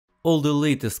All the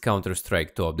latest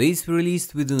Counter-Strike 2 updates were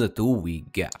released within a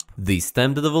 2-week gap. This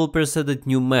time the developers added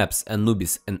new maps,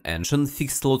 Anubis and Ancient,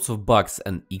 fixed lots of bugs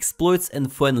and exploits,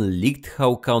 and finally leaked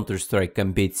how Counter-Strike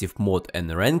competitive mode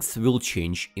and ranks will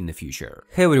change in the future.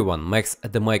 Hey everyone, Max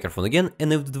at the microphone again,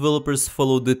 and if the developers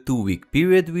follow the 2-week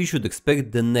period, we should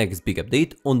expect the next big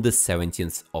update on the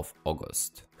 17th of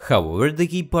August. However, the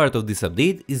key part of this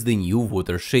update is the new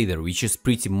water shader, which is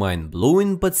pretty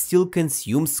mind-blowing but still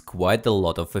consumes quite a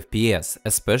lot of FPS,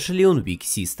 especially on weak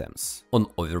systems. On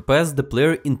Overpass the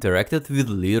player interacted with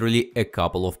literally a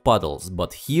couple of puddles,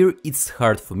 but here it's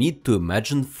hard for me to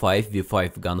imagine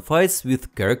 5v5 gunfights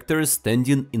with characters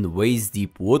standing in waist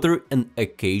deep water and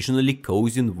occasionally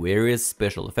causing various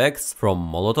special effects from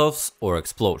molotovs or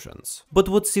explosions. But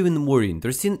what's even more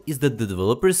interesting is that the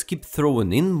developers keep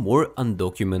throwing in more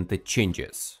undocumented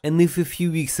changes. And if a few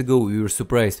weeks ago we were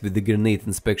surprised with the grenade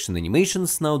inspection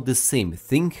animations, now the same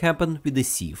thing happened with the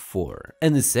C4.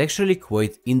 And it's actually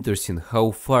quite interesting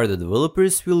how far the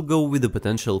developers will go with the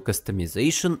potential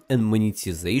customization and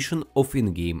monetization of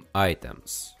in-game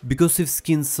items. Because if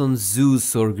skins on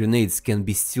Zeus or grenades can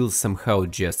be still somehow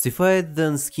justified,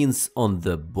 then skins on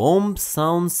the bomb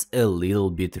sounds a little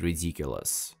bit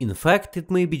ridiculous. In fact, it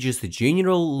may be just a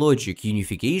general logic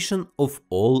unification of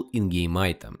all in-game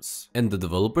items. And the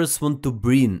developers want to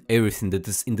bring everything that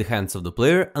is in the hands of the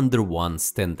player under one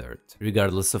standard,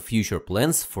 regardless of future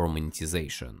plans for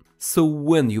monetization. So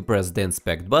when you press the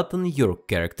inspect button, your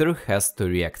character has to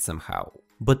react somehow.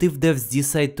 But if devs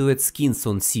decide to add skins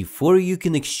on C4, you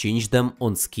can exchange them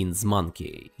on Skins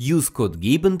Monkey. Use code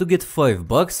GABE to get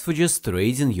 $5 for just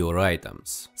trading your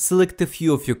items. Select a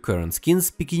few of your current skins,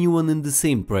 pick a new one in the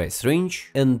same price range,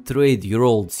 and trade your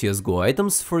old CSGO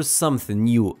items for something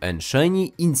new and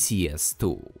shiny in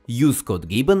CS2. Use code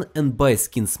GABE and buy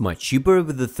skins much cheaper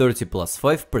with a 30 plus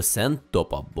 5%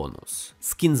 top-up bonus.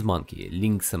 Skins Monkey,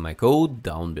 links in my code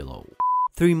down below.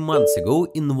 3 months ago,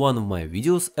 in one of my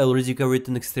videos, I already covered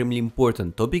an extremely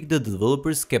important topic that the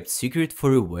developers kept secret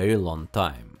for a very long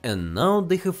time. And now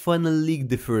they have finally leaked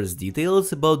the first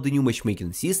details about the new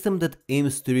matchmaking system that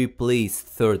aims to replace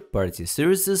third-party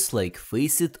services like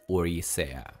FACEIT or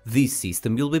ESEA. This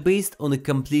system will be based on a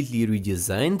completely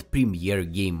redesigned Premier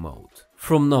game mode.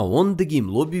 From now on, the game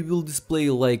lobby will display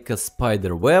like a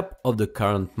spider web of the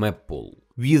current map pool,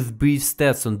 with brief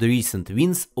stats on the recent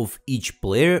wins of each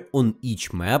player on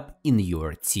each map in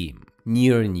your team.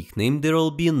 Near nickname there will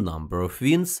be a number of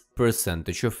wins,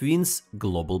 percentage of wins,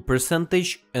 global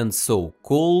percentage, and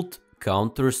so-called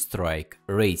Counter-Strike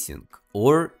rating,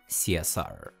 or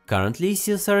CSR. Currently,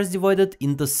 CSR is divided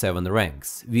into 7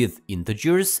 ranks, with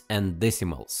integers and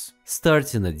decimals,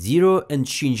 starting at 0 and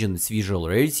changing its visual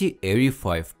rarity every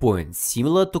 5 points,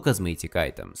 similar to cosmetic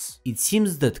items. It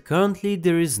seems that currently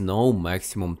there is no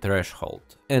maximum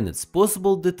threshold, and it's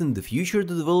possible that in the future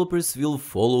the developers will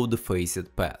follow the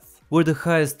FACEIT path, where the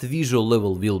highest visual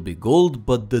level will be gold,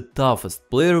 but the toughest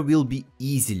player will be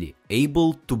easily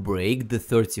able to break the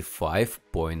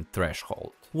 35-point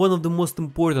threshold. One of the most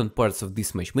important parts of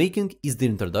this matchmaking is the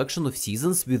introduction of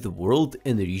seasons with world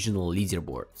and regional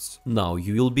leaderboards. Now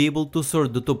you will be able to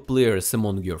sort the top players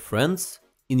among your friends,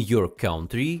 in your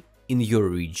country, in your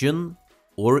region,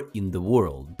 or in the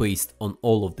world, based on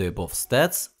all of the above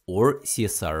stats or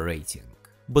CSR rating.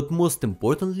 But most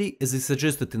importantly, as I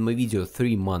suggested in my video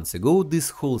 3 months ago,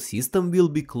 this whole system will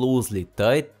be closely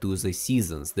tied to the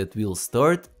seasons that will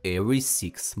start every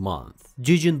 6 months.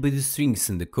 Judging by the strings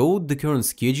in the code, the current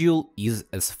schedule is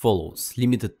as follows: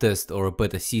 limited test or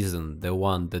beta season, the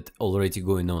one that already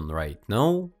going on right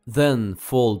now, then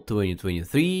fall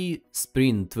 2023,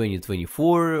 spring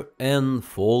 2024 and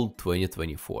fall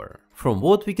 2024. From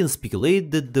what we can speculate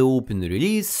that the open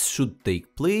release should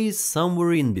take place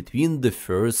somewhere in between the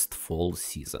first fall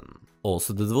season.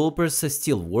 Also, the developers are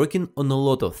still working on a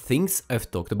lot of things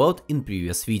I've talked about in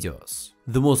previous videos.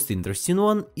 The most interesting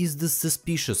one is the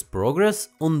suspicious progress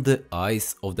on the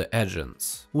eyes of the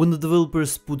agents. When the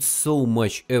developers put so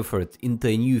much effort into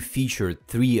a new feature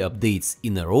 3 updates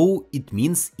in a row, it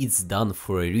means it's done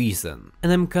for a reason,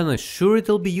 and I'm kinda sure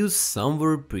it'll be used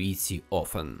somewhere pretty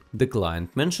often. The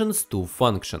client mentions 2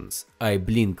 functions: eye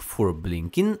blink for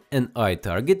blinking and eye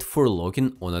target for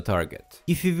locking on a target.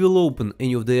 If we will open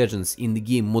any of the agents in the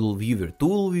game model viewer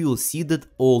tool, we will see that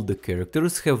all the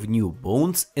characters have new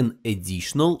bones and additional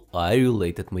additional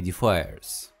eye-related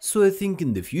modifiers. So I think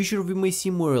in the future we may see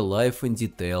more alive and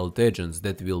detailed agents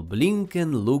that will blink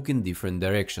and look in different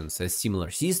directions, as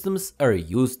similar systems are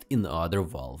used in other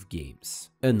Valve games.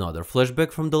 Another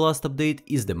flashback from the last update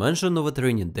is the mention of a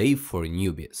training day for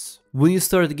newbies. When you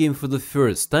start the game for the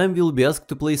first time, you'll be asked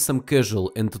to play some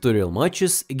casual and tutorial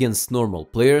matches against normal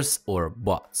players or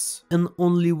bots. And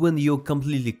only when you're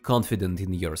completely confident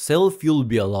in yourself, you'll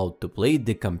be allowed to play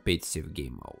the competitive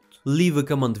game mode. Leave a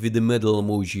comment with the medal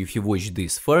emoji if you watched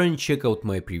this far and check out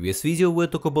my previous video where I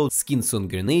talk about skins on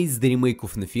grenades, the remake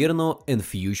of Inferno and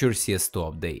future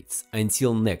CS2 updates.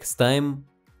 Until next time,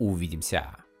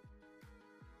 увидимся!